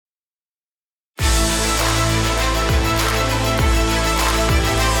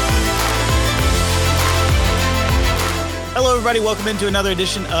everybody. Welcome into another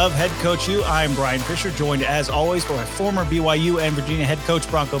edition of Head Coach U. I'm Brian Fisher, joined as always by former BYU and Virginia head coach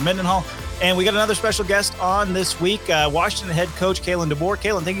Bronco Mendenhall. And we got another special guest on this week, Washington head coach Kalen DeBoer.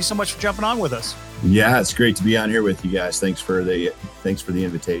 Kalen, thank you so much for jumping on with us. Yeah, it's great to be on here with you guys. Thanks for the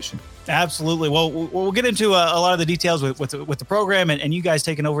invitation. Absolutely. Well, we'll get into a lot of the details with the program and you guys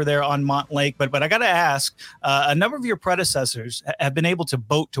taking over there on Montlake. But I got to ask, a number of your predecessors have been able to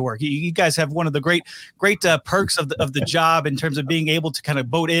boat to work. You guys have one of the great perks of the job in terms of being able to kind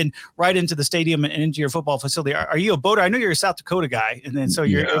of boat in right into the stadium and into your football facility. Are you a boater? I know you're a South Dakota guy, and then so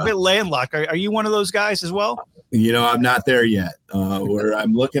you're a bit landlocked. Are you one of those guys as well? You know, I'm not there yet. Where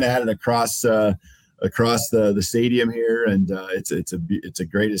I'm looking at it across the stadium here, and it's a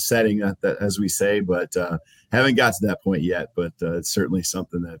great setting, that as we say, but haven't got to that point yet. But it's certainly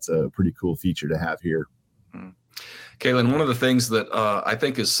something that's a pretty cool feature to have here. Kalen, one of the things that I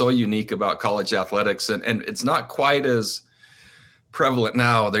think is so unique about college athletics, and it's not quite as prevalent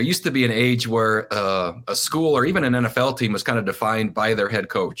now. There used to be an age where a school or even an NFL team was kind of defined by their head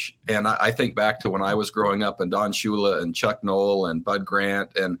coach. And I think back to when I was growing up, and Don Shula and Chuck Knoll and Bud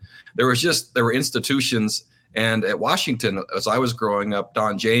Grant, and there were institutions. And at Washington, as I was growing up,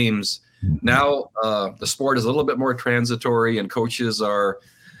 Don James. Now the sport is a little bit more transitory, and coaches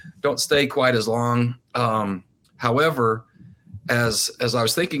don't stay quite as long. However, as I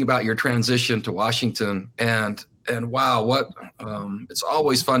was thinking about your transition to Washington, and wow, it's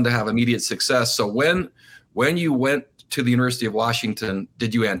always fun to have immediate success. So when you went to the University of Washington,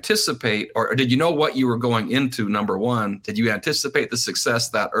 did you anticipate, or did you know what you were going into? Number one, did you anticipate the success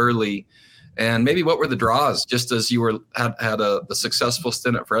that early? And maybe what were the draws, just as you had a successful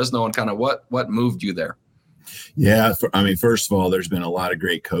stint at Fresno, and kind of what moved you there? Yeah, first of all, there's been a lot of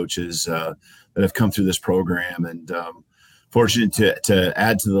great coaches that have come through this program, and fortunate to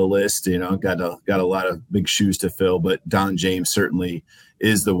add to the list. You know, got a lot of big shoes to fill, but Don James certainly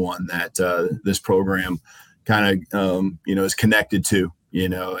is the one that this program kind of is connected to. You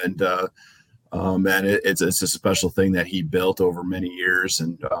know, and it's a special thing that he built over many years,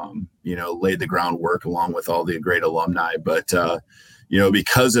 and laid the groundwork along with all the great alumni. But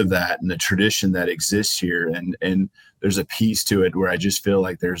because of that and the tradition that exists here, and there's a piece to it where I just feel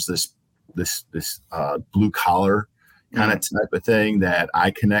like there's this blue collar kind of type of thing that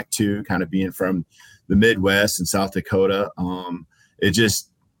I connect to, kind of being from the Midwest and South Dakota. It just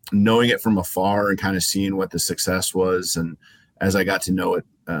knowing it from afar and kind of seeing what the success was. And as I got to know it,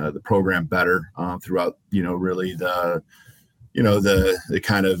 the program better throughout, really the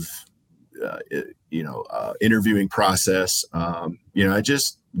kind of, interviewing process, I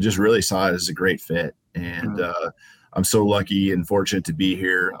just really saw it as a great fit. And I'm so lucky and fortunate to be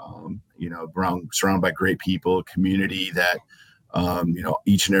here, surrounded by great people, community that,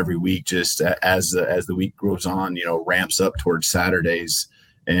 each and every week, just as the week goes on, ramps up towards Saturdays.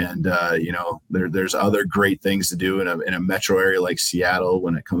 And, there's other great things to do in a metro area like Seattle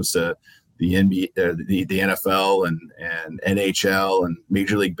when it comes to the NBA, the NFL and NHL and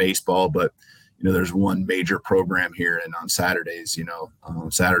Major League Baseball. But, there's one major program here, and on Saturdays,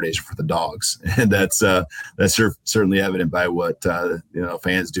 Saturdays are for the dogs. And that's certainly evident by what,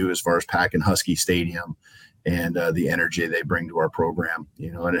 fans do as far as packing Husky Stadium and the energy they bring to our program,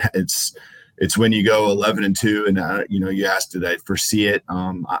 and it's when you go 11-2 and, you asked, did I foresee it?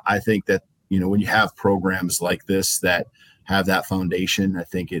 I think that, when you have programs like this that have that foundation, I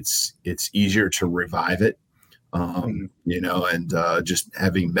think it's easier to revive it. Just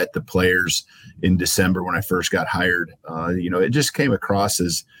having met the players in December when I first got hired, it just came across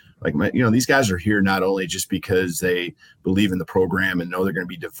as like, these guys are here not only just because they believe in the program and know they're going to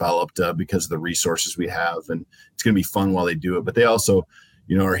be developed because of the resources we have, and it's going to be fun while they do it, but they also,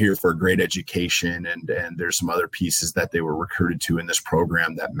 are here for a great education, and there's some other pieces that they were recruited to in this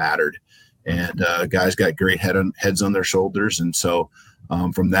program that mattered. And guys got great heads on their shoulders. And so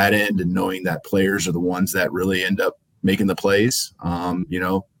from that end, and knowing that players are the ones that really end up making the plays,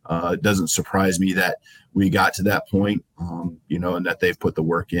 it doesn't surprise me that we got to that point, and that they've put the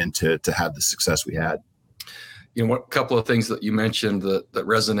work in to have the success we had. A couple of things that you mentioned that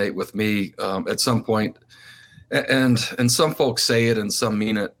resonate with me at some point. And some folks say it and some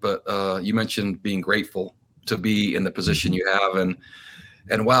mean it, but you mentioned being grateful to be in the position you have.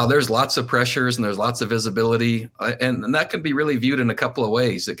 And wow, there's lots of pressures and there's lots of visibility. And that can be really viewed in a couple of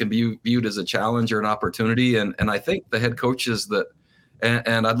ways. It can be viewed as a challenge or an opportunity. And I think the head coaches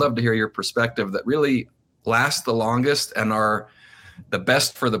and I'd love to hear your perspective, that really last the longest and are the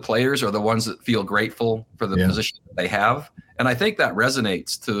best for the players are the ones that feel grateful for the position that they have. And I think that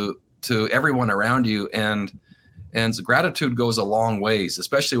resonates to everyone around you. And gratitude goes a long ways,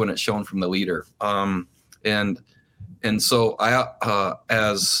 especially when it's shown from the leader. And And so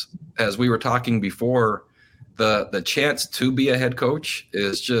as we were talking before, the chance to be a head coach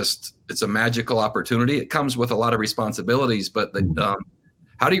is it's a magical opportunity. It comes with a lot of responsibilities, but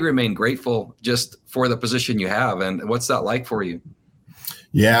how do you remain grateful just for the position you have, and what's that like for you?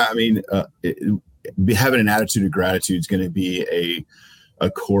 Yeah, I mean, having an attitude of gratitude is going to be a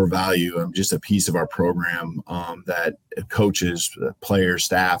core value, just a piece of our program that coaches, players,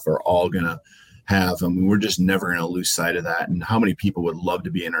 staff are all going to have. I mean, we're just never going to lose sight of that. And how many people would love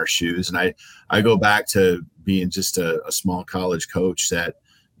to be in our shoes? And I go back to being just a small college coach that,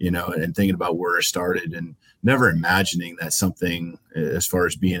 and thinking about where I started and never imagining that something as far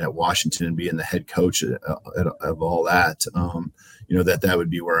as being at Washington and being the head coach of all that, that would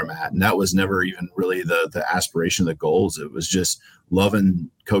be where I'm at. And that was never even really the aspiration, the goals. It was just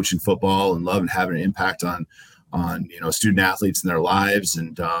loving coaching football and loving having an impact on student athletes in their lives,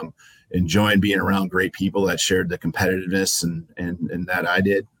 and enjoying being around great people that shared the competitiveness and that I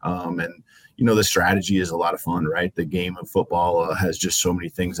did. The strategy is a lot of fun, right? The game of football has just so many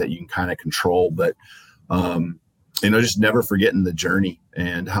things that you can kind of control, but just never forgetting the journey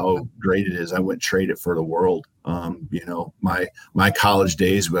and how great it is. I wouldn't trade it for the world. My college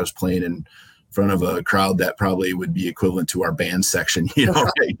days, I was playing in front of a crowd that probably would be equivalent to our band section,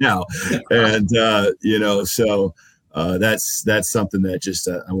 right now. And, so that's something that just,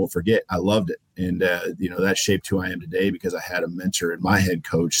 I won't forget. I loved it. And, that shaped who I am today, because I had a mentor in my head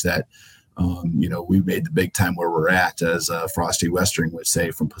coach that, we made the big time where we're at, as Frosty Westering would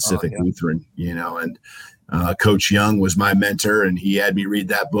say, from Pacific Lutheran, and Coach Young was my mentor, and he had me read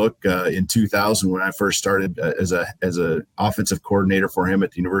that book in 2000 when I first started as a offensive coordinator for him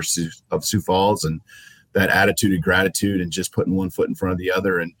at the University of Sioux Falls. And that attitude of gratitude and just putting one foot in front of the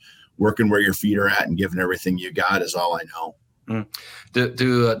other and working where your feet are at and giving everything you got is all I know.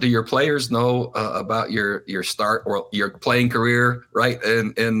 Do your players know about your start or your playing career, right,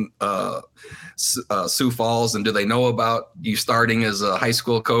 in Sioux Falls, and do they know about you starting as a high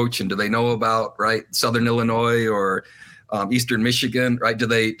school coach, and do they know about, right, Southern Illinois or Eastern Michigan, right? Do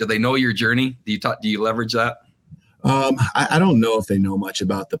they know your journey? Do you leverage that? I don't know if they know much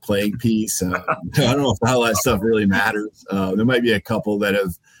about the playing piece. I don't know if all that stuff really matters. There might be a couple that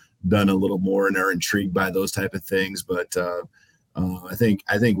have done a little more and are intrigued by those type of things, but I think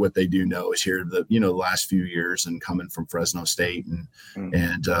what they do know is here the last few years and coming from Fresno State and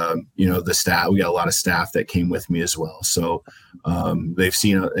the staff. We got a lot of staff that came with me as well, so they've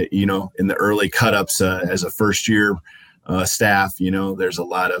seen in the early cut-ups as a first year staff. There's a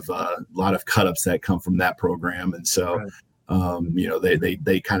lot of cut-ups that come from that program, and so. Right.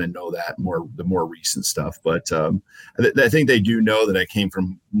 They kind of know that the more recent stuff, but I think they do know that I came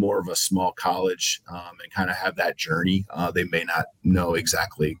from more of a small college and kind of have that journey. They may not know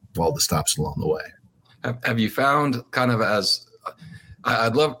exactly all the stops along the way. Have you found kind of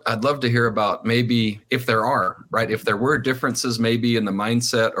I'd love to hear about maybe if there were differences maybe in the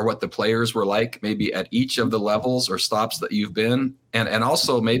mindset or what the players were like maybe at each of the levels or stops that you've been, and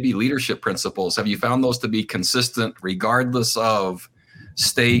also maybe leadership principles. Have you found those to be consistent regardless of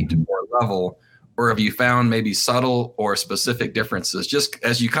state or level, or have you found maybe subtle or specific differences just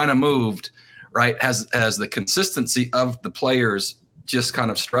as you kind of moved, right? Has the consistency of the players just kind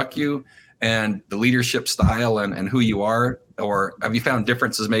of struck you, and the leadership style and who you are, or have you found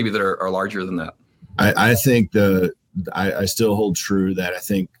differences maybe that are larger than that? I think I still hold true that I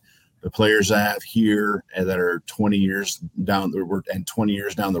think the players I have here and that are 20 years down the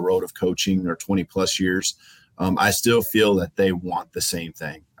road of coaching, or 20 plus years, I still feel that they want the same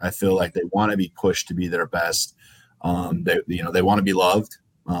thing. I feel like they want to be pushed to be their best. They want to be loved.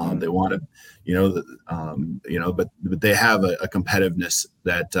 They want to, but they have a competitiveness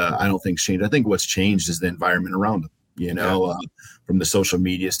that I don't think changed. I think what's changed is the environment around them, from the social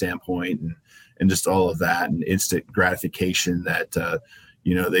media standpoint and just all of that and instant gratification that,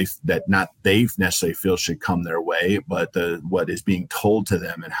 they necessarily feel should come their way, but what is being told to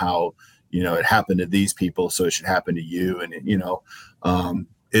them and how, it happened to these people, so it should happen to you. And,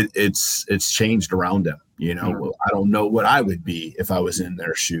 it's changed around them. I don't know what I would be if I was in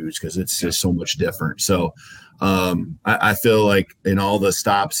their shoes, because it's just so much different. So I feel like in all the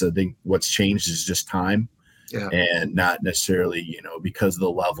stops, I think what's changed is just time, and not necessarily, because of the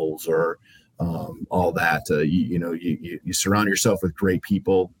levels or all that. You surround yourself with great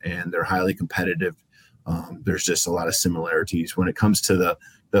people, and they're highly competitive. There's just a lot of similarities when it comes to the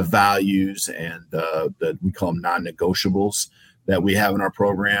values and we call them non-negotiables that we have in our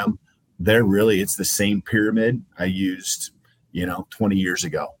program. It's the same pyramid I used, 20 years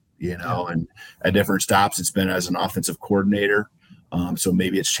ago, and at different stops, it's been as an offensive coordinator. So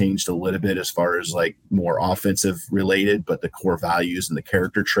maybe it's changed a little bit as far as like more offensive related, but the core values and the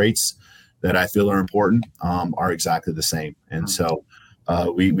character traits that I feel are important are exactly the same. And so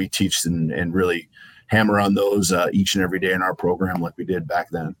we teach and really hammer on those each and every day in our program like we did back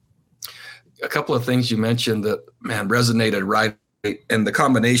then. A couple of things you mentioned that, man, resonated right. And the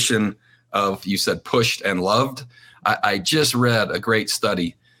combination of, you said pushed and loved. I just read a great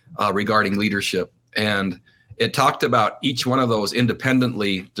study regarding leadership, and it talked about each one of those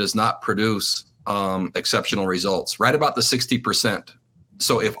independently does not produce exceptional results, right about the 60%.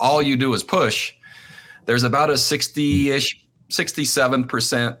 So if all you do is push, there's about a 60-ish,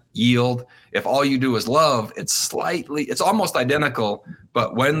 67% yield. If all you do is love, it's almost identical,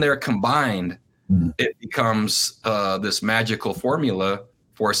 but when they're combined, it becomes this magical formula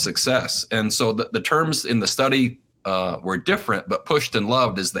for success. And so the terms in the study were different, but pushed and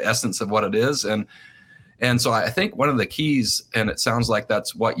loved is the essence of what it is. And so I think one of the keys, and it sounds like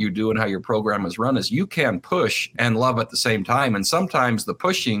that's what you do and how your program is run, is you can push and love at the same time. And sometimes the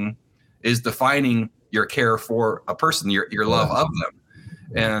pushing is defining your care for a person, your love of them.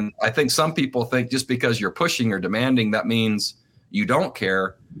 And I think some people think just because you're pushing or demanding, that means you don't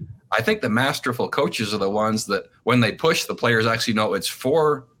care. I think the masterful coaches are the ones that when they push, the players actually know it's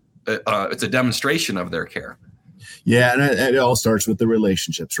a demonstration of their care. Yeah. And it all starts with the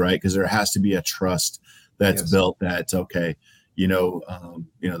relationships, right? Because there has to be a trust that's built that, okay,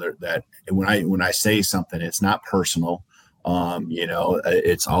 that when I say something, it's not personal.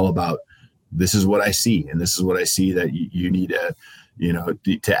 It's all about, this is what I see. And this is what I see that you need to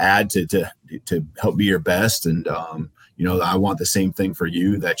add to help be your best. And, I want the same thing for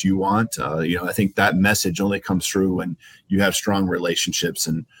you that you want. I think that message only comes through when you have strong relationships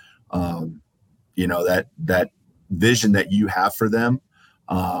and, that vision that you have for them,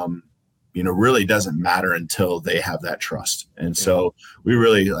 really doesn't matter until they have that trust. And so we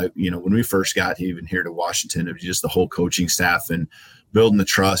really, when we first got even here to Washington, it was just the whole coaching staff and building the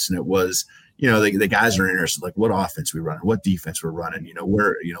trust. And it was, the guys are interested, like what offense we running, what defense we're running,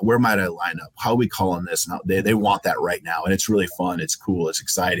 where might I line up? How are we calling this? And they want that right now. And it's really fun. It's cool. It's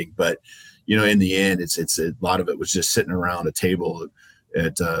exciting. But, in the end, it's a lot of it was just sitting around a table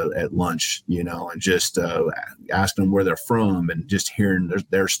at lunch, and just asking them where they're from and just hearing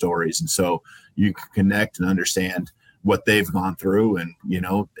their stories. And so you can connect and understand what they've gone through. And,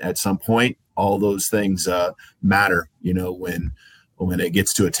 at some point, all those things matter, when it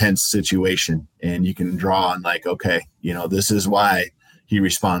gets to a tense situation, and you can draw on like, okay, this is why he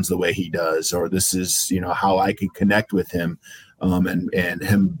responds the way he does, or this is, how I can connect with him and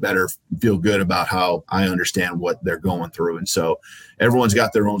him better feel good about how I understand what they're going through. And so everyone's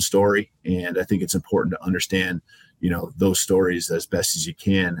got their own story. And I think it's important to understand, those stories as best as you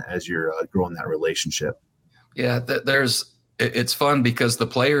can as you're growing that relationship. Yeah, it's fun because the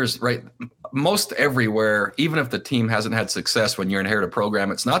players, right, most everywhere, even if the team hasn't had success when you're inherit a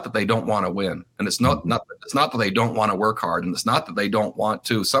program, it's not that they don't want to win, and it's not that they don't want to work hard, and it's not that they don't want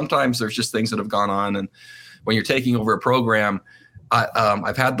to. Sometimes there's just things that have gone on, and when you're taking over a program,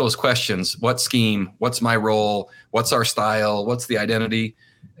 I've had those questions: what scheme? What's my role? What's our style? What's the identity?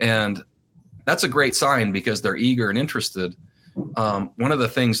 And that's a great sign because they're eager and interested. One of the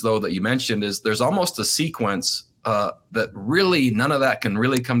things, though, that you mentioned is there's almost a sequence that really none of that can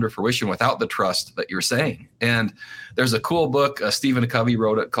really come to fruition without the trust that you're saying. And there's a cool book, Stephen Covey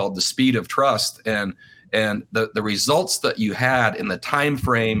wrote it, called The Speed of Trust. And the results that you had in the time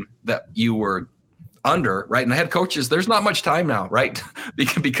frame that you were under, right? And the head coaches, there's not much time now, right?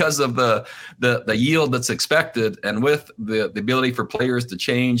 because of the yield that's expected, and with the ability for players to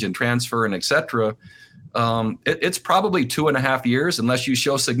change and transfer and et cetera, it's probably 2.5 years unless you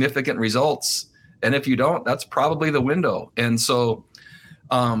show significant results. And if you don't, that's probably the window. And so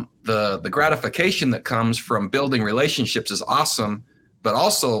the gratification that comes from building relationships is awesome. But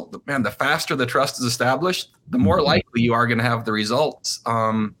also, man, the faster the trust is established, the more likely you are going to have the results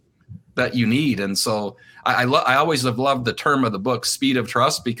that you need. And so I always have loved the term of the book, Speed of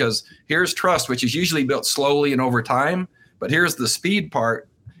Trust, because here's trust, which is usually built slowly and over time. But here's the speed part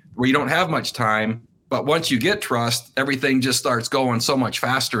where you don't have much time. But once you get trust, everything just starts going so much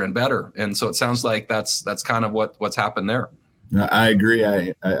faster and better. And so it sounds like that's kind of what's happened there. I agree.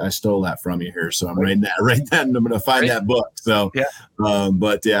 I stole that from you here. So I'm writing that, and I'm going to find that book. So, yeah.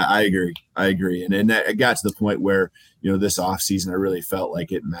 But yeah, I agree. And it got to the point where, this off season, I really felt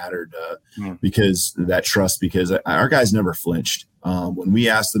like it mattered because that trust, because our guys never flinched. When we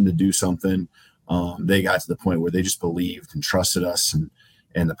asked them to do something, they got to the point where they just believed and trusted us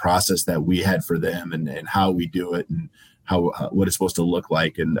and the process that we had for them and how we do it and what it's supposed to look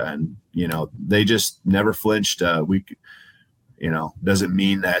like. And they just never flinched. doesn't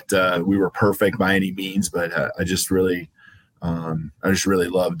mean that we were perfect by any means, but I just really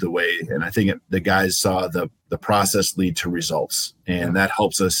loved the way, and I think the guys saw the process lead to results, and that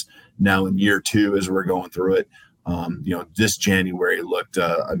helps us now in year 2 as we're going through it. This January looked,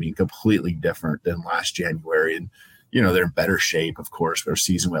 completely different than last January, and they're in better shape. Of course, their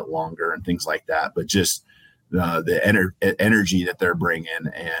season went longer and things like that, but just the energy that they're bringing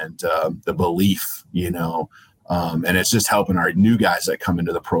and the belief, and it's just helping our new guys that come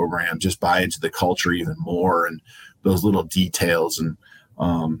into the program just buy into the culture even more, and those little details. And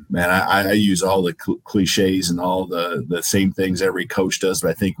I use all the cliches and all the same things every coach does,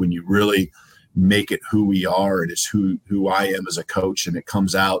 but I think when you really make it who we are, and it's who I am as a coach, and it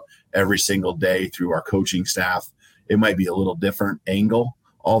comes out every single day through our coaching staff. It might be a little different angle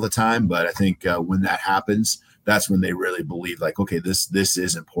all the time, but I think when that happens, that's when they really believe, like, okay, this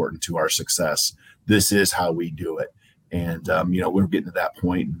is important to our success. This is how we do it. And we're getting to that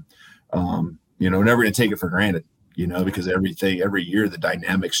point. We're never going to take it for granted, because every year the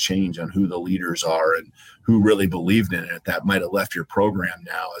dynamics change on who the leaders are and who really believed in it. That might have left your program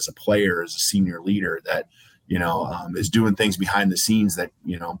now as a player, as a senior leader that, is doing things behind the scenes that,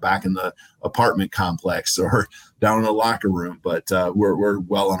 back in the apartment complex or down in the locker room. But we're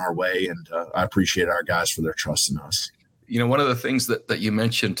well on our way, and I appreciate our guys for their trust in us. One of the things that you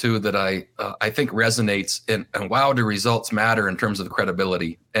mentioned too that I think resonates, and wow, do results matter in terms of the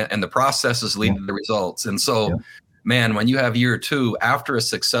credibility and the processes lead to the results. And so, man, when you have year 2 after a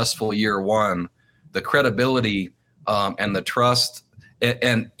successful year 1, the credibility and the trust,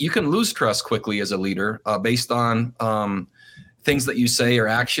 and you can lose trust quickly as a leader based on things that you say or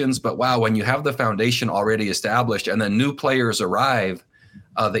actions. But wow, when you have the foundation already established and then new players arrive,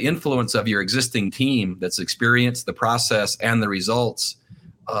 the influence of your existing team that's experienced the process and the results,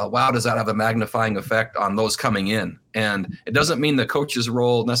 wow, does that have a magnifying effect on those coming in? And it doesn't mean the coach's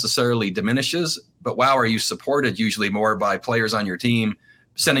role necessarily diminishes, but wow, are you supported usually more by players on your team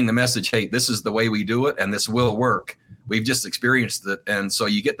sending the message, hey, this is the way we do it and this will work. We've just experienced it. And so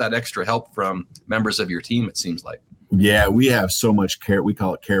you get that extra help from members of your team, it seems like. Yeah, we have so much care. We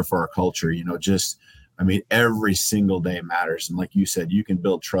call it care for our culture, every single day matters. And like you said, you can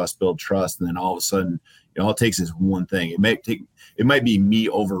build trust. And then all of a sudden, all it takes is one thing. It might be me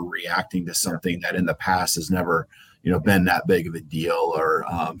overreacting to something that in the past has never, been that big of a deal, or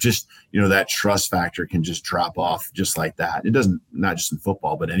that trust factor can just drop off just like that. It doesn't, not just in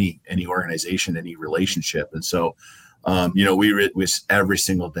football, but any organization, any relationship. And so, we every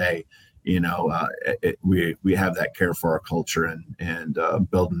single day, we have that care for our culture and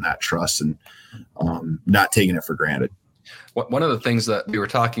building that trust and not taking it for granted. One of the things that we were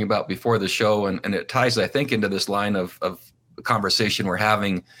talking about before the show, and it ties, I think, into this line of the conversation we're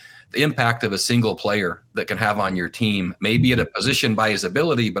having, the impact of a single player that can have on your team, maybe at a position by his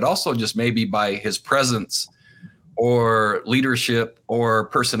ability, but also just maybe by his presence or leadership or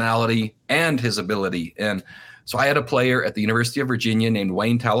personality and his ability. And so I had a player at the University of Virginia named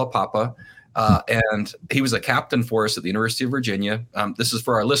Wayne Talapapa, and he was a captain for us at the University of Virginia. This is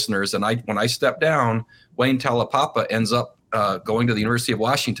for our listeners. And when I stepped down, Wayne Talapapa ends up going to the University of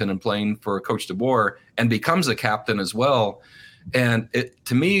Washington and playing for Coach DeBoer and becomes a captain as well. And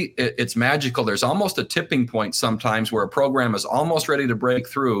to me, it's magical. There's almost a tipping point sometimes where a program is almost ready to break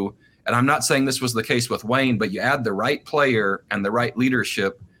through. And I'm not saying this was the case with Wayne, but you add the right player and the right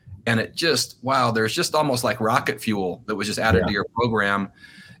leadership, and it just, wow, there's just almost like rocket fuel that was just added to your program.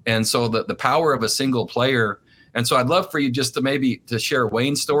 And so the power of a single player. And so I'd love for you just to share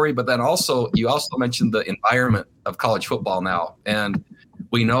Wayne's story, but then you also mentioned the environment of college football now. And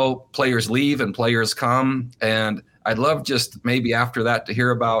we know players leave and players come. And I'd love just maybe after that to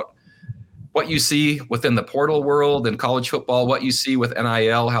hear about what you see within the portal world and college football, what you see with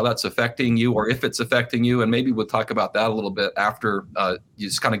NIL, how that's affecting you, or if it's affecting you. And maybe we'll talk about that a little bit after you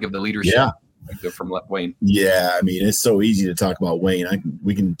just kind of give the leadership from Wayne. Yeah, it's so easy to talk about Wayne.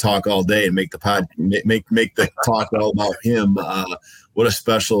 We can talk all day and make the talk all about him. What a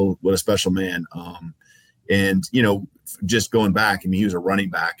special man. And just going back, he was a running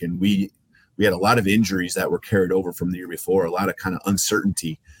back, and we had a lot of injuries that were carried over from the year before, a lot of kind of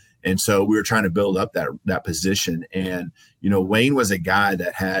uncertainty. And so we were trying to build up that position. And, Wayne was a guy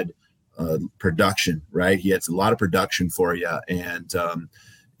that had production, right? He had a lot of production for you, and,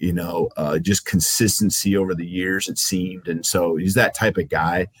 just consistency over the years, it seemed. And so he's that type of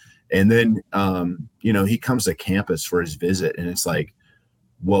guy. And then, he comes to campus for his visit, and it's like,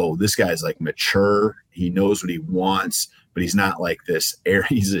 whoa, this guy's like mature. He knows what he wants, but he's not like this.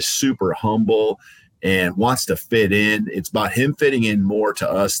 He's just super humble and wants to fit in. It's about him fitting in more to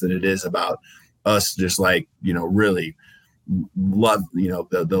us than it is about us just really, love,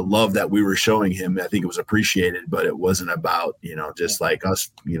 the love that we were showing him. I think it was appreciated, but it wasn't about, just like us,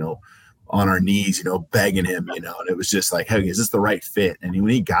 on our knees, begging him, and it was just like, hey, is this the right fit? And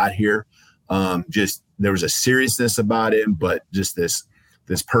when he got here, just there was a seriousness about him, but just this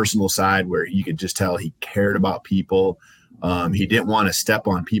personal side where you could just tell he cared about people. He didn't want to step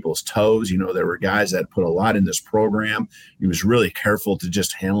on people's toes. There were guys that put a lot in this program. He was really careful to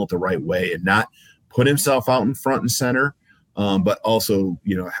just handle it the right way and not put himself out in front and center, but also,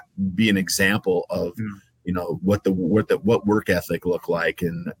 be an example of, what work ethic looked like,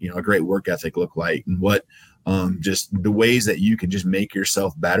 and, a great work ethic looked like, and what just the ways that you can just make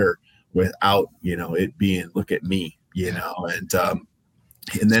yourself better without, it being, look at me, and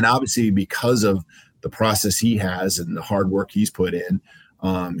then obviously because of the process he has and the hard work he's put in,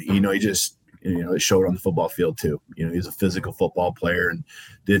 he just, it showed on the football field too. He's a physical football player and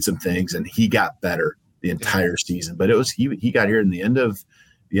did some things, and he got better the entire season. But it was he got here in the end of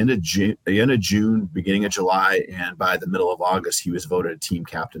June, beginning of July, and by the middle of August, he was voted a team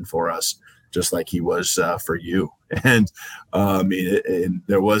captain for us, just like he was for you. And and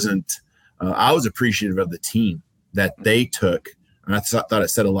there wasn't. I was appreciative of the team that they took, and I thought it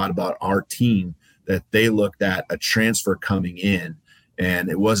said a lot about our team that they looked at a transfer coming in. And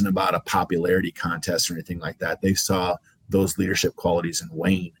it wasn't about a popularity contest or anything like that. They saw those leadership qualities in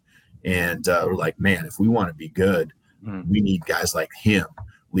Wayne, and we're like, man, if we want to be good, we need guys like him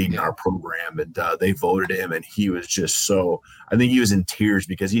leading our program. And they voted him, and he was just I think he was in tears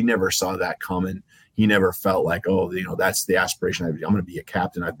because he never saw that coming. He never felt like, oh, that's the aspiration. I'm going to be a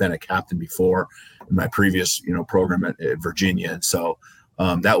captain. I've been a captain before in my previous, program at Virginia. And so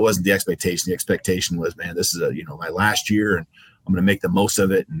that wasn't the expectation. The expectation was, man, this is my last year, and I'm going to make the most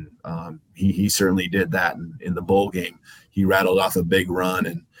of it. And he certainly did that. And in the bowl game, he rattled off a big run,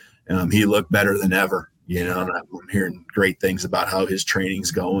 and he looked better than ever. And I'm hearing great things about how his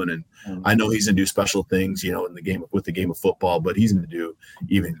training's going. And I know he's going to do special things, in the game of football, but he's going to do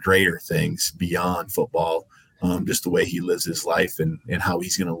even greater things beyond football. Just the way he lives his life and how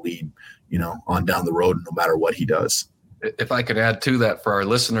he's going to lead, on down the road, no matter what he does. If I could add to that for our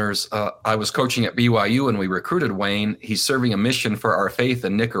listeners, I was coaching at BYU and we recruited Wayne. He's serving a mission for our faith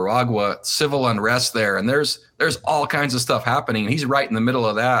in Nicaragua, civil unrest there. And there's all kinds of stuff happening. He's right in the middle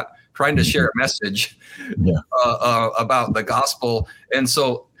of that, trying to share a message about the gospel. And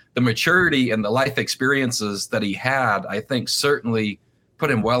so the maturity and the life experiences that he had, I think certainly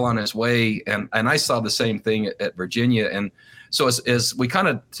put him well on his way. And I saw the same thing at Virginia. And so as we kind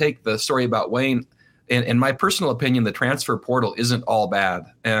of take the story about Wayne, in my personal opinion, the transfer portal isn't all bad.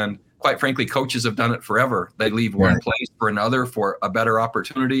 And quite frankly, coaches have done it forever. They leave one place for another for a better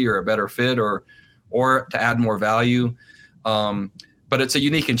opportunity or a better fit or to add more value. But it's a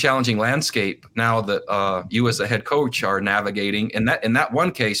unique and challenging landscape now that you as a head coach are navigating. In that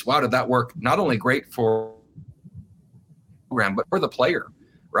one case, wow, did that work not only great for the program, but for the player,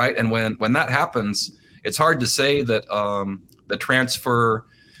 right? And when that happens, it's hard to say that the transfer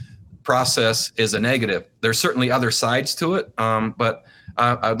process is a negative. There's certainly other sides to it, but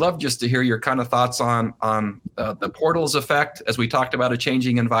I'd love just to hear your kind of thoughts on the portal's effect as we talked about a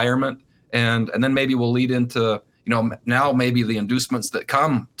changing environment, and then maybe we'll lead into now maybe the inducements that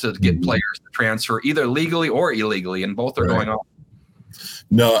come to get players to transfer either legally or illegally, and both are going on.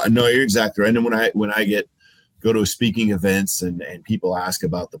 No, you're exactly right. And when I go to speaking events and people ask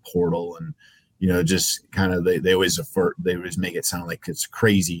about the portal and just kind of they always make it sound like it's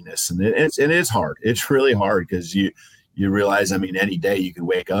craziness, and it is hard. It's really hard because you realize, any day you can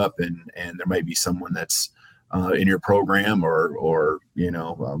wake up and there might be someone that's in your program or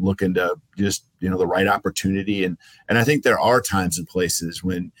looking to just the right opportunity, and I think there are times and places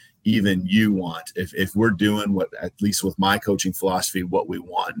when even you want, if we're doing what, at least with my coaching philosophy, what we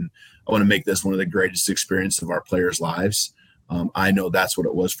want, and I want to make this one of the greatest experiences of our players' lives. I know that's what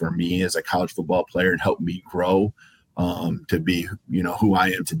it was for me as a college football player and helped me grow to be, who I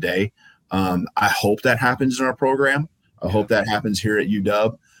am today. I hope that happens in our program. I hope that happens here at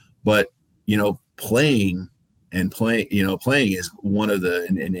UW. But, playing is one of the,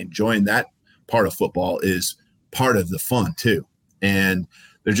 and enjoying that part of football is part of the fun too. And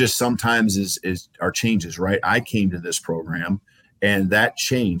there just sometimes is our changes, right? I came to this program and that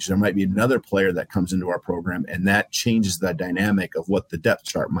changed. There might be another player that comes into our program and that changes the dynamic of what the depth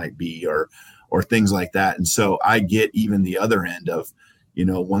chart might be or things like that. And so I get even the other end of,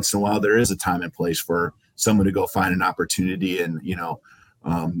 once in a while there is a time and place for someone to go find an opportunity and,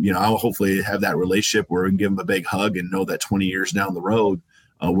 I'll hopefully have that relationship where we can give them a big hug and know that 20 years down the road,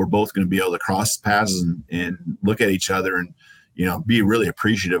 we're both going to be able to cross paths and look at each other and, be really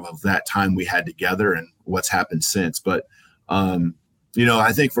appreciative of that time we had together and what's happened since. But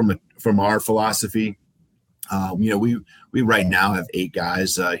I think from our philosophy, we right now have 8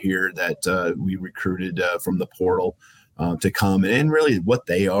 guys here that we recruited from the portal to come, and really what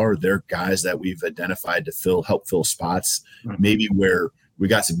they're guys that we've identified to help fill spots, maybe where we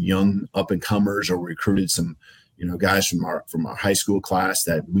got some young up and comers, or recruited some, guys from our high school class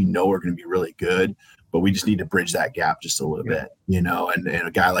that we know are going to be really good, but we just need to bridge that gap just a little bit, and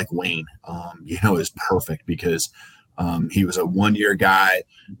a guy like Wayne, is perfect because he was a 1-year guy.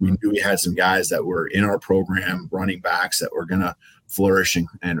 We knew we had some guys that were in our program, running backs, that were going to flourish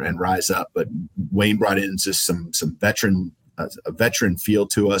and rise up. But Wayne brought in just some a veteran feel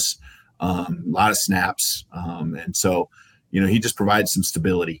to us, a lot of snaps. And so, he just provides some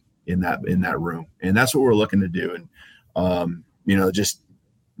stability in that room. And that's what we're looking to do. And, just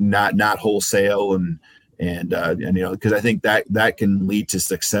not wholesale and because I think that can lead to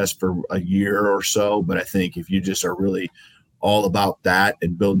success for a year or so. But I think if you just are really all about that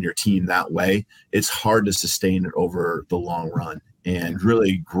and building your team that way, it's hard to sustain it over the long run and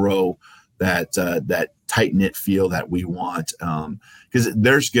really grow that tight knit feel that we want. Because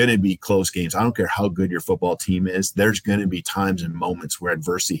there's going to be close games. I don't care how good your football team is. There's going to be times and moments where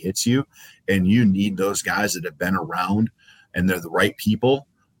adversity hits you, and you need those guys that have been around and they're the right people.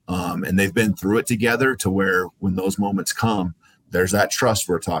 And they've been through it together, to where when those moments come, there's that trust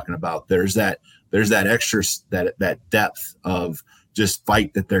we're talking about. There's that extra, that depth of just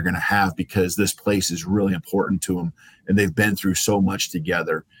fight that they're going to have, because this place is really important to them, and they've been through so much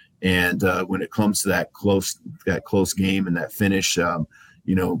together. And when it comes to that close game and that finish,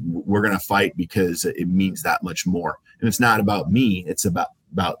 we're going to fight because it means that much more. And it's not about me; it's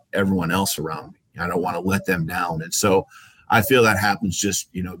about everyone else around me. I don't want to let them down, and so I feel that happens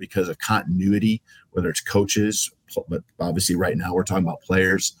just, because of continuity, whether it's coaches, but obviously right now we're talking about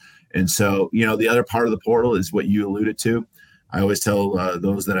players. And so, the other part of the portal is what you alluded to. I always tell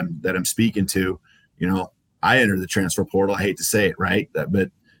those that I'm speaking to, I entered the transfer portal. I hate to say it, right? But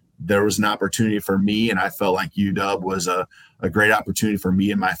there was an opportunity for me, and I felt like UW was a great opportunity for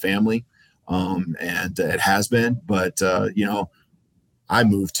me and my family. And it has been, but I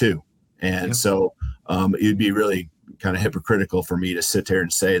moved too. And so it'd be really kind of hypocritical for me to sit there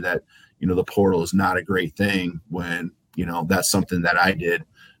and say that, the portal is not a great thing when, that's something that I did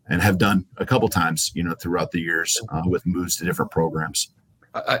and have done a couple times, throughout the years with moves to different programs.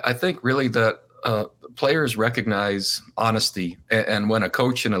 I think really that players recognize honesty, and when a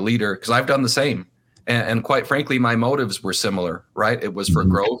coach and a leader, because I've done the same. And quite frankly, my motives were similar, right? It was for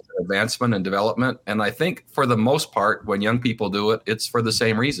growth, advancement, and development. And I think for the most part, when young people do it, it's for the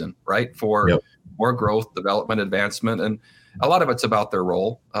same reason, right? For more growth, development, advancement. And a lot of it's about their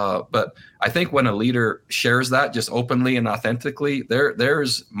role. But I think when a leader shares that just openly and authentically,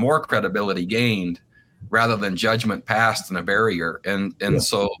 there's more credibility gained rather than judgment passed and a barrier. And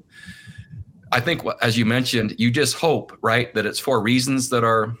so I think, as you mentioned, you just hope, right, that it's for reasons that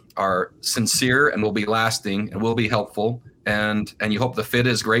are sincere and will be lasting and will be helpful. And you hope the fit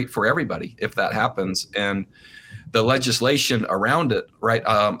is great for everybody if that happens. And the legislation around it, right?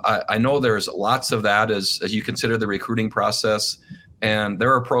 I know there's lots of that as you consider the recruiting process. And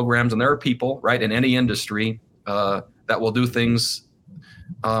there are programs and there are people, right, in any industry that will do things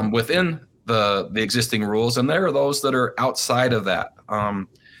within the existing rules. And there are those that are outside of that.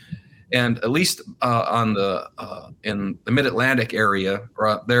 And at least in the Mid-Atlantic area,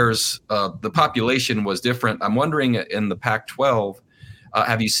 there's the population was different. I'm wondering, in the Pac-12,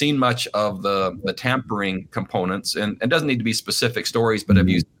 have you seen much of the tampering components? And it doesn't need to be specific stories, but have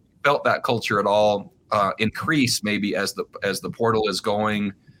you felt that culture at all increase maybe as the portal is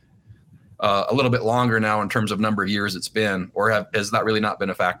going a little bit longer now in terms of number of years it's been, or has that really not been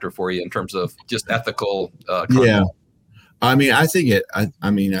a factor for you in terms of just ethical conduct? Yeah. I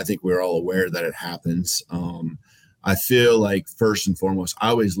think we're all aware that it happens. I feel like first and foremost, I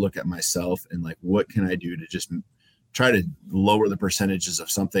always look at myself and like, what can I do to just try to lower the percentages of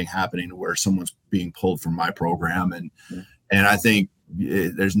something happening to where someone's being pulled from my program. And I think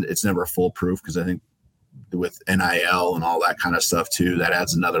it's never foolproof, because I think with NIL and all that kind of stuff too, that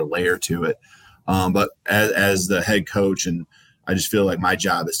adds another layer to it. But as the head coach, and I just feel like my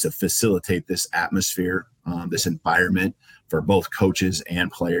job is to facilitate this atmosphere, this environment for both coaches and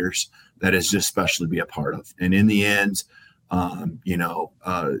players that is just special to be a part of. And in the end,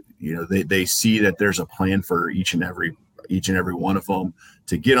 they see that there's a plan for each and every one of them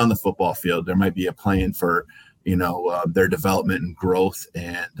to get on the football field. There might be a plan for, their development and growth.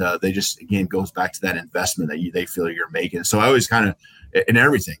 And they just, again, goes back to that investment that they feel you're making. So I always kind of, in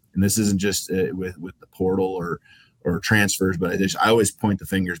everything, and this isn't just with the portal or transfers, but I always point the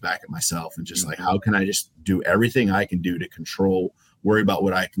fingers back at myself and just like, how can I just do everything I can do to control, worry about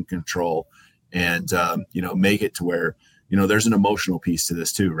what I can control, and make it to where, there's an emotional piece to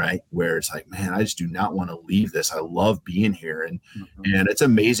this too, right? Where it's like, man, I just do not want to leave this. I love being here. And it's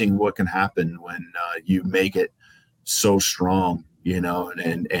amazing what can happen when you make it so strong,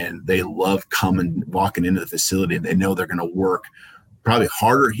 and they love walking into the facility, and they know they're going to work probably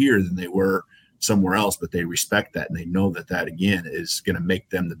harder here than they were somewhere else, but they respect that. And they know that again is going to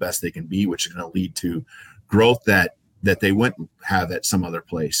make them the best they can be, which is going to lead to growth that they wouldn't have at some other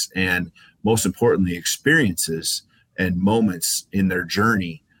place. And most importantly, experiences and moments in their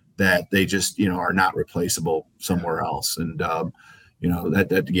journey that they just, are not replaceable somewhere else. And,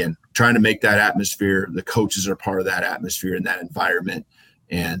 that again, trying to make that atmosphere, the coaches are part of that atmosphere and that environment.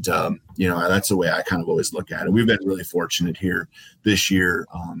 And, that's the way I kind of always look at it. We've been really fortunate here this year.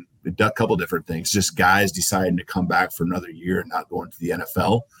 We've done a couple different things, just guys deciding to come back for another year and not going to the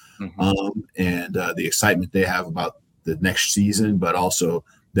NFL. And the excitement they have about the next season, but also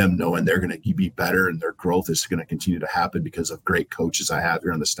them knowing they're going to be better and their growth is going to continue to happen because of great coaches I have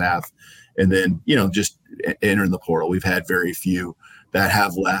here on the staff. And then, just entering the portal, we've had very few that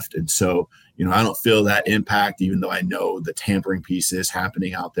have left. And so, I don't feel that impact, even though I know the tampering piece is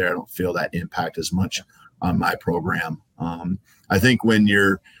happening out there. I don't feel that impact as much on my program. I think when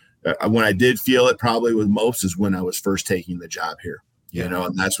I did feel it probably with most is when I was first taking the job here,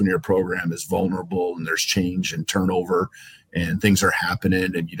 and that's when your program is vulnerable and there's change and turnover and things are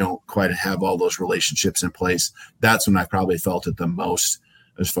happening and you don't quite have all those relationships in place. That's when I probably felt it the most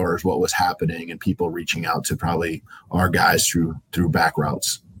as far as what was happening and people reaching out to probably our guys through back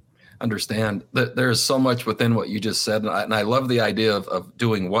routes. Understand that there's so much within what you just said. And I love the idea of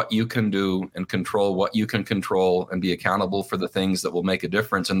doing what you can do and control what you can control and be accountable for the things that will make a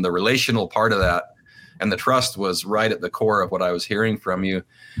difference. And the relational part of that and the trust was right at the core of what I was hearing from you.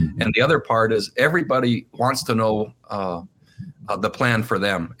 And the other part is everybody wants to know the plan for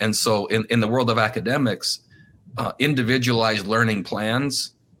them. And so in the world of academics, individualized learning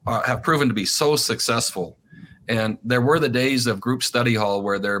plans have proven to be so successful. And there were the days of group study hall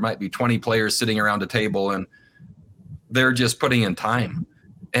where there might be 20 players sitting around a table and they're just putting in time.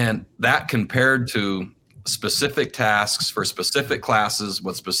 And that compared to specific tasks for specific classes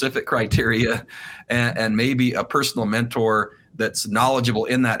with specific criteria and maybe a personal mentor that's knowledgeable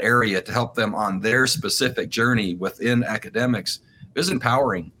in that area to help them on their specific journey within academics is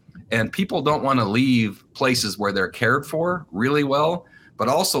empowering. And people don't want to leave places where they're cared for really well, but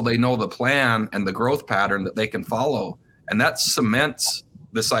also they know the plan and the growth pattern that they can follow. And that cements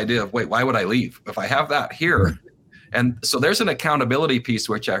this idea of, wait, why would I leave if I have that here? And so there's an accountability piece,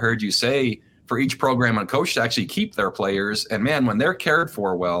 which I heard you say for each program and coach to actually keep their players. And man, when they're cared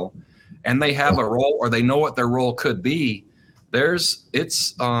for well, and they have a role or they know what their role could be,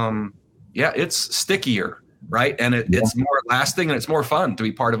 it's stickier, right? And it's more lasting and it's more fun to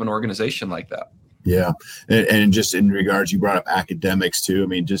be part of an organization like that. Yeah. And just in regards, you brought up academics too. I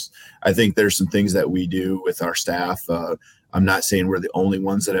mean, I think there's some things that we do with our staff. I'm not saying we're the only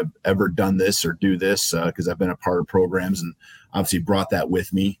ones that have ever done this or do this because I've been a part of programs and obviously brought that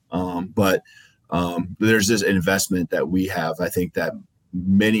with me. But there's this investment that we have, I think, that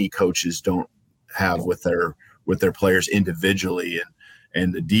many coaches don't have with their players individually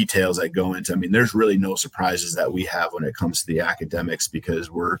and the details that go into. I mean, there's really no surprises that we have when it comes to the academics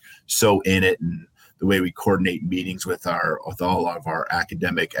because we're so in it, and the way we coordinate meetings with all of our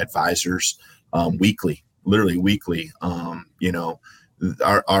academic advisors weekly, literally weekly.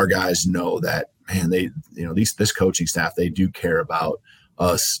 Our guys know that, man, this coaching staff, they do care about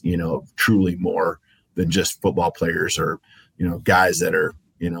us, truly more than just football players or, guys that are,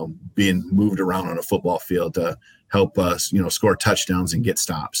 being moved around on a football field to help us, score touchdowns and get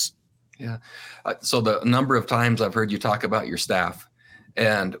stops. Yeah. So the number of times I've heard you talk about your staff,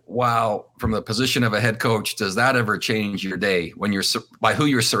 and wow, from the position of a head coach, does that ever change your day when you're by who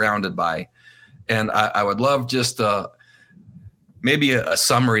you're surrounded by? And I would love just maybe a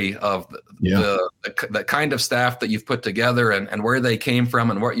summary of the kind of staff that you've put together and where they came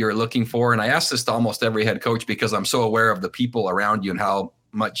from and what you're looking for. And I ask this to almost every head coach because I'm so aware of the people around you and how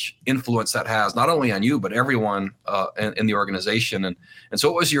much influence that has, not only on you, but everyone in the organization. And so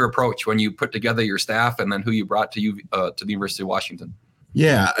what was your approach when you put together your staff and then who you brought to the University of Washington?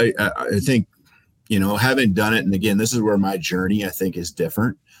 Yeah, I think, having done it, and again, this is where my journey, I think, is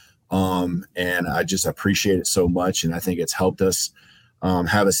different. And I just appreciate it so much. And I think it's helped us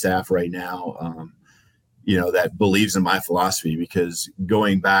have a staff right now. that believes in my philosophy, because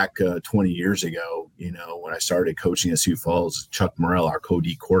going back 20 years ago, when I started coaching at Sioux Falls, Chuck Morrell, our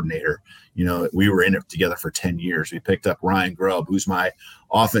co-D coordinator, we were in it together for 10 years. We picked up Ryan Grubb, who's my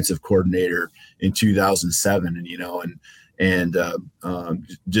offensive coordinator, in 2007. And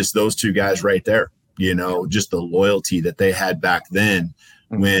just those two guys right there, just the loyalty that they had back then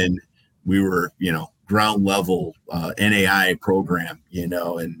when we were, ground level NAI program,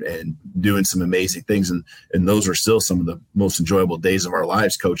 and doing some amazing things. And those are still some of the most enjoyable days of our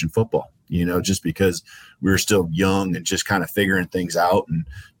lives coaching football, just because we were still young and just kind of figuring things out and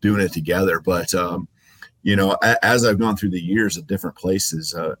doing it together. But, as I've gone through the years at different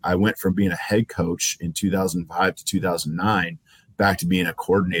places, I went from being a head coach in 2005 to 2009 back to being a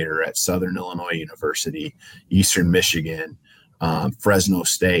coordinator at Southern Illinois University, Eastern Michigan, Fresno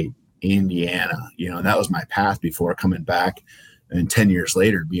State, Indiana. That was my path before coming back, and 10 years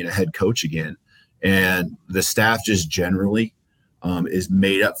later being a head coach again. And the staff just generally is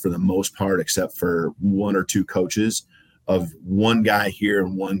made up, for the most part, except for one or two coaches, of one guy here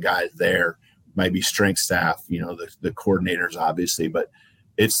and one guy there. Might be strength staff, the coordinators, obviously, but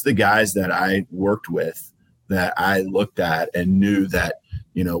it's the guys that I worked with that I looked at and knew that,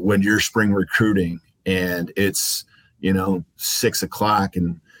 when you're spring recruiting and it's, 6 o'clock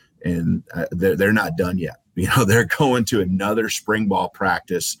and they're not done yet. They're going to another spring ball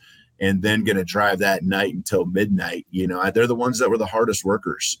practice and then going to drive that night until midnight. They're the ones that were the hardest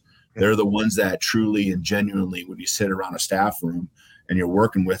workers. They're the ones that truly and genuinely, when you sit around a staff room and you're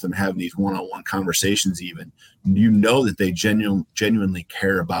working with them, having these one-on-one conversations, even, that they genuinely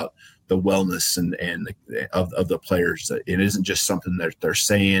care about the wellness of the players. It isn't just something that they're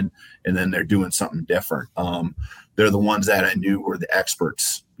saying and then they're doing something different. They're the ones that I knew were the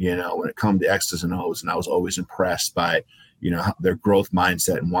experts, when it comes to X's and O's. And I was always impressed by, their growth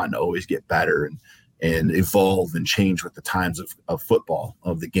mindset and wanting to always get better and evolve and change with the times of football,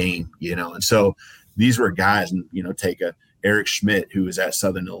 of the game, And so these were guys, and, take a Eric Schmidt, who was at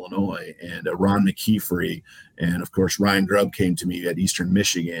Southern Illinois, and Ron McKeefery. And of course, Ryan Grubb came to me at Eastern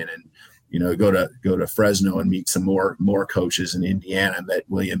Michigan, and, go to Fresno and meet some more coaches in Indiana. I met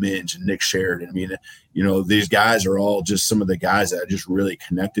William Inge and Nick Sheridan. These guys are all just some of the guys that I just really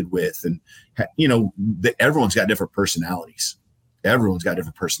connected with. And, everyone's got different personalities.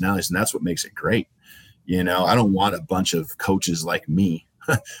 And that's what makes it great. I don't want a bunch of coaches like me.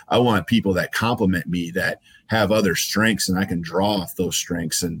 I want people that complement me, that have other strengths, and I can draw off those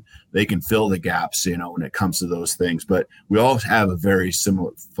strengths and they can fill the gaps, when it comes to those things. But we all have a very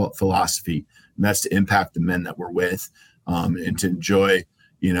similar philosophy, and that's to impact the men that we're with, and to enjoy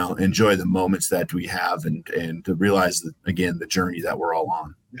the moments that we have, and to realize that, again, the journey that we're all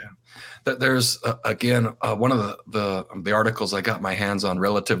on. Yeah. That there's one of the articles I got my hands on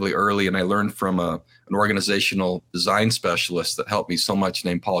relatively early, and I learned from an organizational design specialist that helped me so much,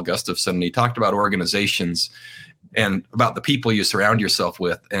 named Paul Gustafson. And he talked about organizations and about the people you surround yourself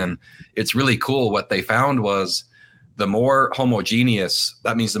with. And it's really cool. What they found was the more homogeneous,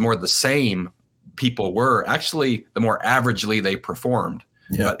 that means the more the same people were, actually the more averagely they performed.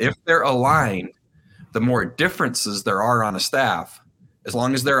 Yeah. But if they're aligned, the more differences there are on a staff, as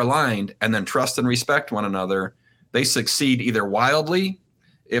long as they're aligned and then trust and respect one another, they succeed either wildly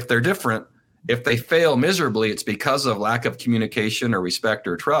if they're different. If they fail miserably, it's because of lack of communication or respect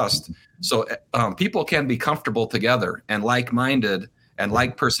or trust. So people can be comfortable together and like-minded and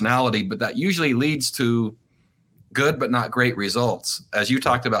like personality, but that usually leads to good but not great results. As you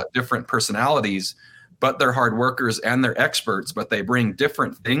talked about, different personalities, but they're hard workers and they're experts, but they bring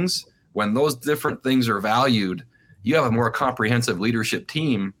different things. When those different things are valued, you have a more comprehensive leadership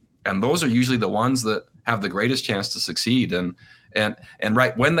team, and those are usually the ones that have the greatest chance to succeed. And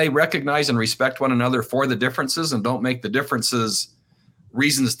right, when they recognize and respect one another for the differences and don't make the differences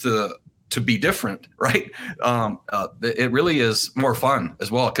reasons to be different, right? It really is more fun as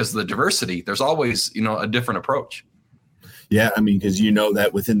well, because the diversity, there's always, a different approach. Yeah, because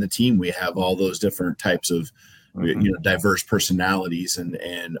that within the team we have all those different types of diverse personalities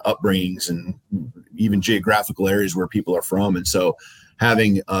and upbringings, and even geographical areas where people are from. And so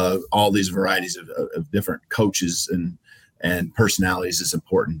having all these varieties of different coaches and personalities is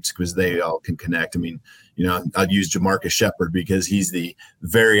important, because they all can connect. I'd use Jamarcus Shepard because he's the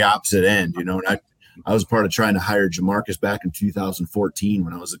very opposite end, and I was part of trying to hire Jamarcus back in 2014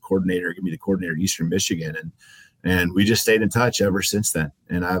 when I was the coordinator, give me the coordinator at Eastern Michigan. And we just stayed in touch ever since then.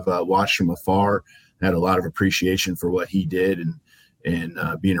 And I've watched from afar, had a lot of appreciation for what he did,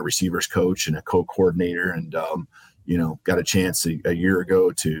 and being a receivers coach and a co-coordinator, and got a chance a year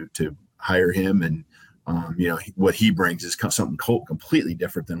ago to hire him, and what he brings is something completely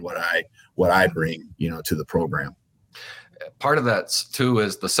different than what I bring, to the program. Part of that too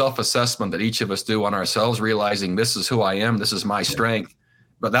is the self-assessment that each of us do on ourselves, realizing this is who I am, this is my strength,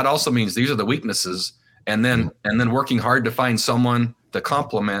 but that also means these are the weaknesses, and then working hard to find someone to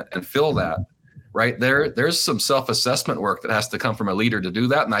complement and fill that. Right there's some self-assessment work that has to come from a leader to do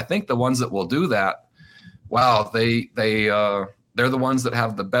that, and I think the ones that will do that, wow, they're the ones that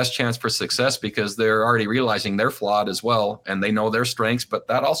have the best chance for success, because they're already realizing they're flawed as well, and they know their strengths, but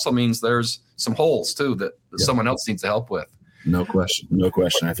that also means there's some holes too that someone else needs to help with. No question.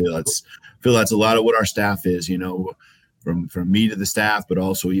 I feel that's a lot of what our staff is, from me to the staff, but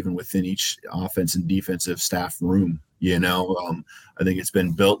also even within each offense and defensive staff room. I think it's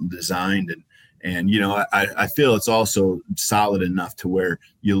been built and designed, and I feel it's also solid enough to where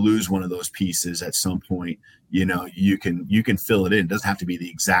you lose one of those pieces at some point. You can fill it in. It doesn't have to be the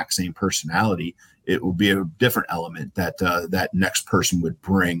exact same personality. It will be a different element that that next person would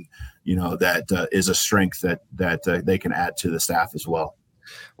bring, that is a strength that they can add to the staff as well.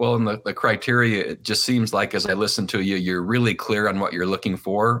 Well, and the criteria, it just seems like, as I listen to you, you're really clear on what you're looking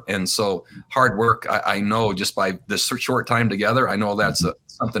for. And so hard work, I know just by this short time together, I know that's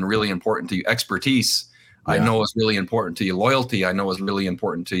something really important to you. Expertise, I know is really important to you. Loyalty, I know is really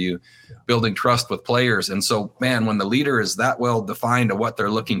important to you. Building trust with players. And so, man, when the leader is that well defined of what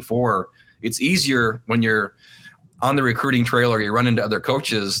they're looking for, it's easier when you're on the recruiting trail or you run into other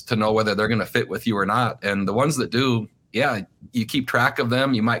coaches to know whether they're going to fit with you or not. And the ones that do, you keep track of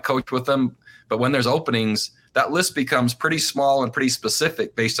them, you might coach with them, but when there's openings, that list becomes pretty small and pretty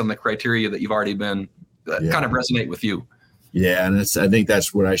specific based on the criteria that you've already been kind of resonate with you. Yeah. And I think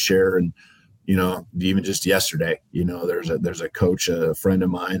that's what I share. And, even just yesterday, there's a coach, a friend of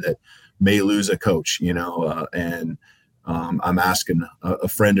mine that may lose a coach, and I'm asking a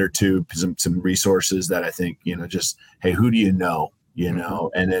friend or two, some resources that I think, just, hey, who do you know?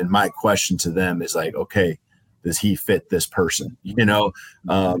 And then my question to them is like, okay, does he fit this person? And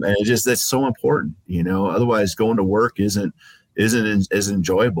it just, that's so important, otherwise going to work isn't as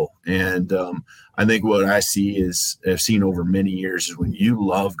enjoyable. And I think what I've seen over many years is when you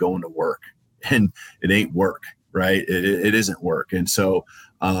love going to work and it ain't work, right? It isn't work. And so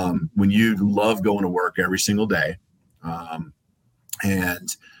when you love going to work every single day,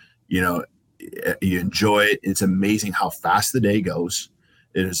 and you enjoy it, it's amazing how fast the day goes.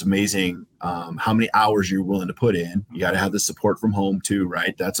 It is amazing how many hours you're willing to put in. You got to have the support from home too,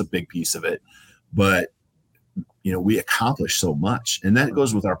 right? That's a big piece of it. But we accomplish so much, and that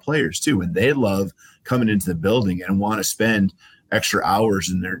goes with our players too. And they love coming into the building and want to spend extra hours.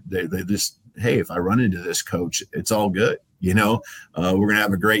 And they just, hey, if I run into this coach, it's all good. We're going to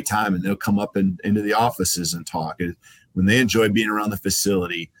have a great time, and they'll come up into the offices and talk. When they enjoy being around the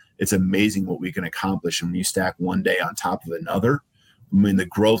facility, it's amazing what we can accomplish. And when you stack one day on top of another, I mean, the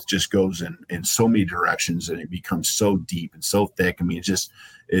growth just goes in so many directions, and it becomes so deep and so thick. I mean,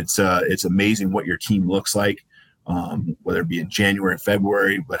 it's amazing what your team looks like, whether it be in January and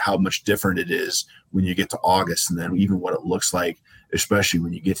February, but how much different it is when you get to August, and then even what it looks like, especially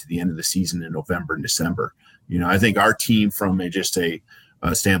when you get to the end of the season in November and December. I think our team, from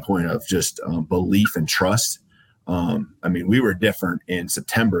a standpoint of just belief and trust, I mean, we were different in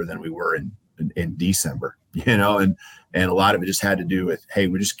September than we were in December, and a lot of it just had to do with, hey,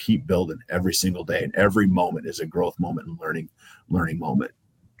 we just keep building every single day, and every moment is a growth moment and learning moment.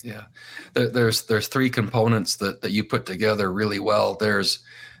 Yeah. There's three components that you put together really well. There's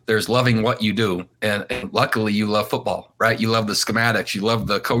loving what you do. And luckily you love football, right? You love the schematics, you love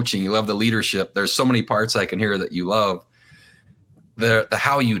the coaching, you love the leadership. There's so many parts I can hear that you love. The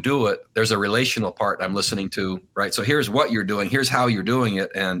how you do it, there's a relational part I'm listening to, right? So here's what you're doing, here's how you're doing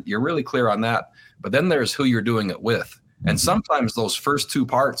it, and you're really clear on that. But then there's who you're doing it with. And sometimes those first two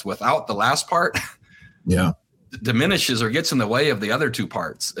parts without the last part diminishes or gets in the way of the other two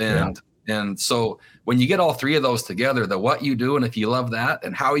parts. And so when you get all three of those together, the what you do, and if you love that,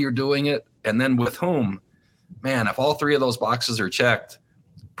 and how you're doing it, and then with whom, man, if all three of those boxes are checked,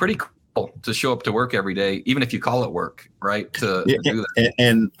 pretty cool to show up to work every day, even if you call it work, right? To do that.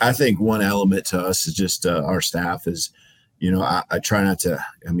 And I think one element to us is just our staff is, I try not to,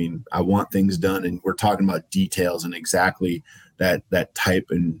 I want things done, and we're talking about details and exactly that type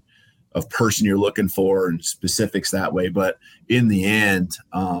of person you're looking for and specifics that way. But in the end,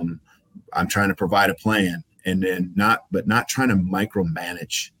 I'm trying to provide a plan, and then not trying to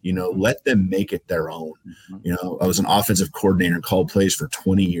micromanage, let them make it their own. I was an offensive coordinator and called plays for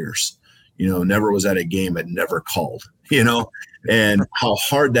 20 years, never was at a game I'd never called, and how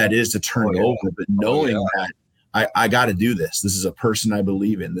hard that is to turn it over, but knowing that I got to do this. This is a person I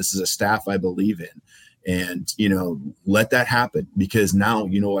believe in. This is a staff I believe in. and, let that happen, because now,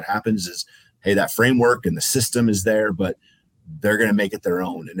 what happens is, hey, that framework and the system is there, but they're going to make it their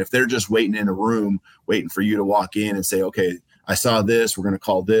own. And if they're just waiting in a room, waiting for you to walk in and say, okay, I saw this, we're going to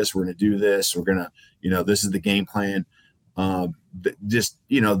call this, we're going to do this, we're going to, this is the game plan. Just,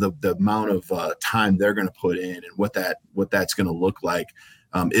 the amount of time they're going to put in and what that's going to look like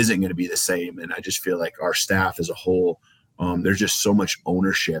isn't going to be the same. And I just feel like our staff as a whole, there's just so much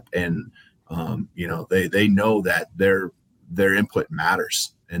ownership, and, they know that their input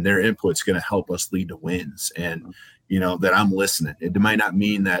matters, and their input's going to help us lead to wins. And, that I'm listening. It might not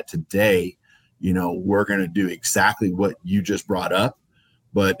mean that today, we're going to do exactly what you just brought up,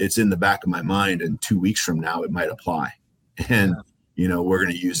 but it's in the back of my mind, and 2 weeks from now it might apply. And, we're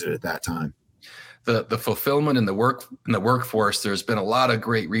going to use it at that time. The fulfillment in the workforce, there's been a lot of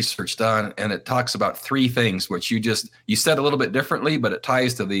great research done, and it talks about three things, which you said a little bit differently, but it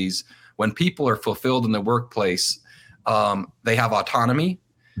ties to these. When people are fulfilled in the workplace, they have autonomy.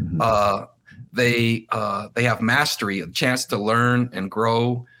 Mm-hmm. They have mastery, a chance to learn and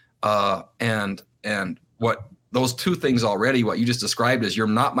grow. And what those two things already, what you just described is, you're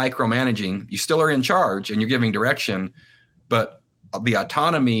not micromanaging, you still are in charge and you're giving direction, but the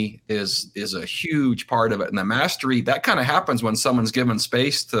autonomy is a huge part of it. And the mastery, that kind of happens when someone's given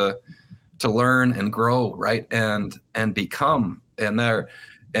space to learn and grow, right? And become, and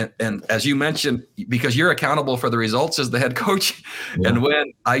as you mentioned, because you're accountable for the results as the head coach. Yeah. And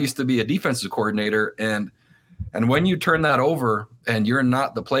when I used to be a defensive coordinator, and when you turn that over and you're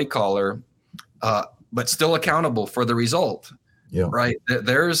not the play caller, but still accountable for the result, yeah, right?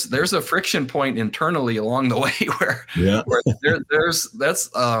 There's a friction point internally along the way where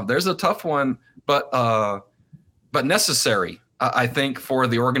there's a tough one, but necessary, I think, for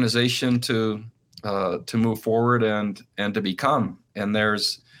the organization to move forward and to become. And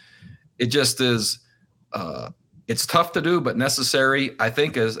it's tough to do, but necessary, I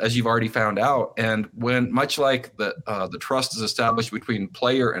think, as you've already found out. And when, much like the trust is established between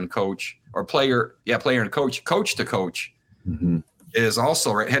player and coach, or player and coach to coach, mm-hmm, is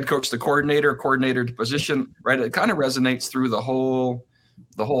also, right, head coach to coordinator to position, right? It kind of resonates through the whole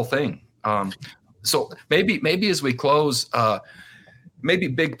thing. So maybe as we close, maybe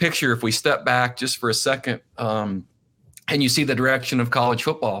big picture, if we step back just for a second, and you see the direction of college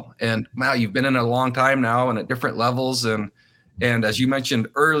football, and wow, you've been in it a long time now and at different levels. And as you mentioned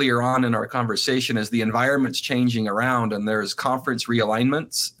earlier on in our conversation, as the environment's changing around, and there's conference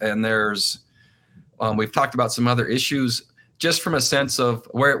realignments, and we've talked about some other issues, just from a sense of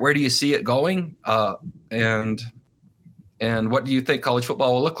where do you see it going? And what do you think college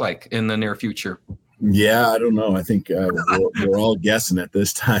football will look like in the near future? Yeah, I don't know. I think we're all guessing at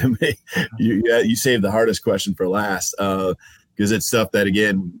this time. You saved the hardest question for last, because it's stuff that,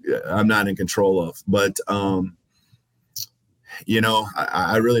 again, I'm not in control of. But, I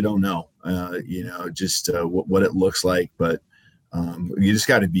really don't know, just what it looks like. But you just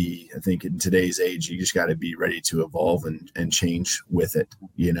got to be, I think, in today's age, you just got to be ready to evolve and change with it,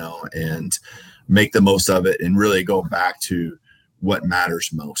 and make the most of it, and really go back to what matters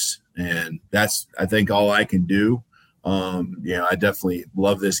most. And that's, I think, all I can do. I definitely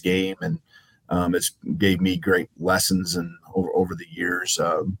love this game, and it's gave me great lessons and over the years.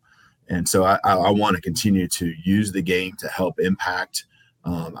 And so I want to continue to use the game to help impact.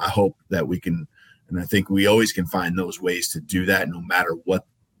 I hope that we can, and I think we always can find those ways to do that, no matter what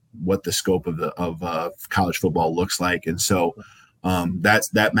the scope of college football looks like. And so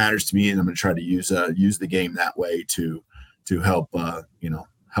that matters to me, and I'm going to try to use the game that way to help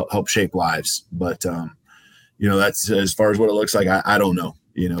help shape lives. But that's as far as what it looks like. I don't know.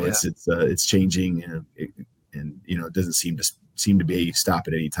 It's changing, and it doesn't seem to be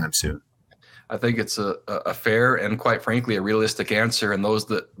stopping anytime soon. I think it's a fair and, quite frankly, a realistic answer. And those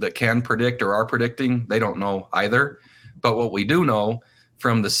that can predict or are predicting, they don't know either. But what we do know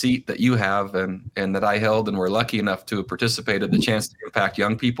from the seat that you have and that I held, and we're lucky enough to have participated, the chance to impact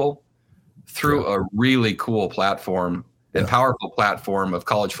young people through a really cool platform and powerful platform of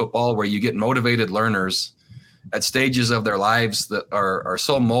college football, where you get motivated learners at stages of their lives that are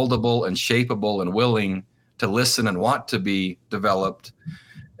so moldable and shapeable and willing to listen and want to be developed.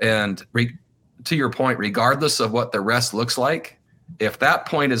 And to your point, regardless of what the rest looks like, if that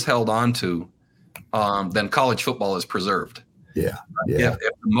point is held on to, then college football is preserved. Yeah. If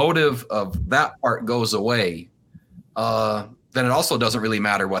the motive of that part goes away, then it also doesn't really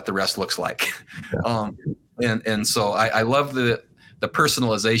matter what the rest looks like. And so I love the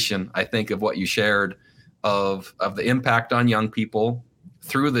personalization, I think, of what you shared of the impact on young people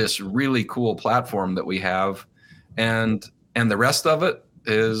through this really cool platform that we have, and the rest of it,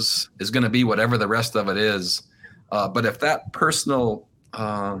 is going to be whatever the rest of it is. But if that personal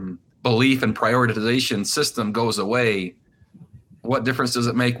belief and prioritization system goes away, what difference does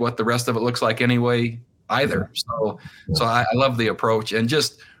it make what the rest of it looks like anyway? Either. So I love the approach, and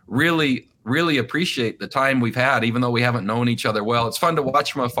just really, really appreciate the time we've had, even though we haven't known each other well. It's fun to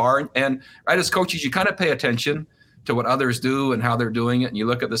watch from afar. And right, as coaches, you kind of pay attention to what others do and how they're doing it, and you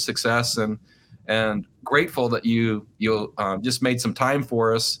look at the success, and grateful that you just made some time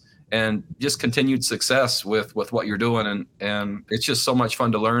for us and just continued success with what you're doing. And it's just so much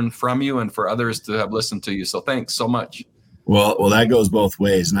fun to learn from you and for others to have listened to you. So thanks so much. Well, that goes both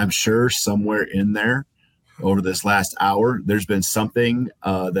ways. And I'm sure somewhere in there over this last hour, there's been something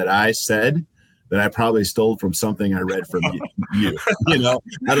that I said that I probably stole from something I read from you. You know,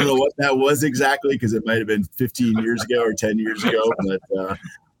 I don't know what that was exactly, because it might have been 15 years ago or 10 years ago,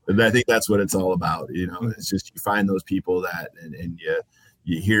 but I think that's what it's all about. You know, it's just, you find those people that, and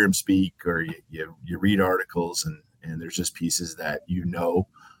you hear them speak, or you read articles, and there's just pieces that,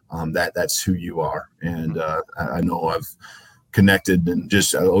 that's who you are. And I know I've connected and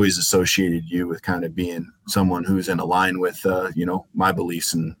just always associated you with kind of being someone who's in line with, my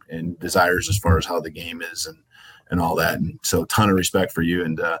beliefs and desires as far as how the game is and all that. And so ton of respect for you.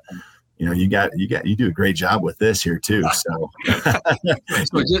 And, you do a great job with this here too. So,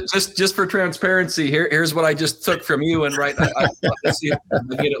 just for transparency, here's what I just took from you, and right, I let's see if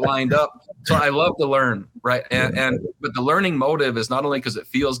we get it lined up. So I love to learn, right, but the learning motive is not only because it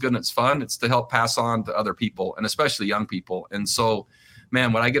feels good and it's fun; it's to help pass on to other people, and especially young people. And so,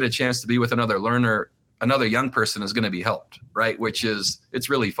 man, when I get a chance to be with another learner, another young person is going to be helped, right? It's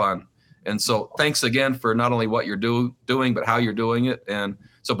really fun. And so, thanks again for not only what you're doing, but how you're doing it. And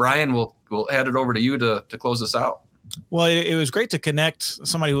so, Brian, we'll head it over to you to close this out. Well, it was great to connect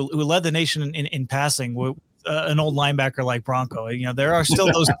somebody who led the nation in passing with an old linebacker like Bronco. There are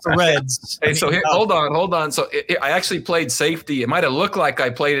still those threads. Hey, so here, hold on. So I actually played safety. It might have looked like I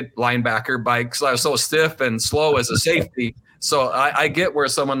played linebacker because I was so stiff and slow as a safety. So I get where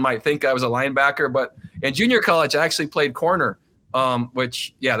someone might think I was a linebacker, but in junior college, I actually played corner.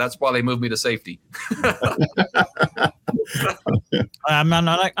 Which, that's why they moved me to safety. I'm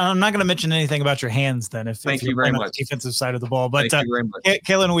not going to mention anything about your hands then. Thank you very much. Defensive side of the ball, but thank you very much.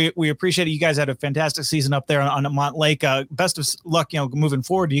 Kalen, we appreciate it. You guys had a fantastic season up there on Montlake. Best of luck, moving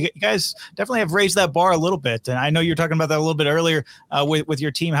forward. You guys definitely have raised that bar a little bit, and I know you're talking about that a little bit earlier with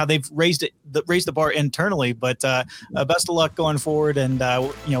your team, how they've raised the bar internally. But best of luck going forward, and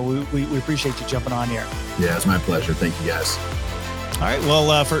we appreciate you jumping on here. Yeah, it's my pleasure. Thank you, guys. All right,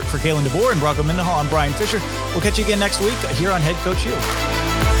 well, for Kalen DeBoer and Bronco Mendenhall, I'm Brian Fisher. We'll catch you again next week here on Head Coach U.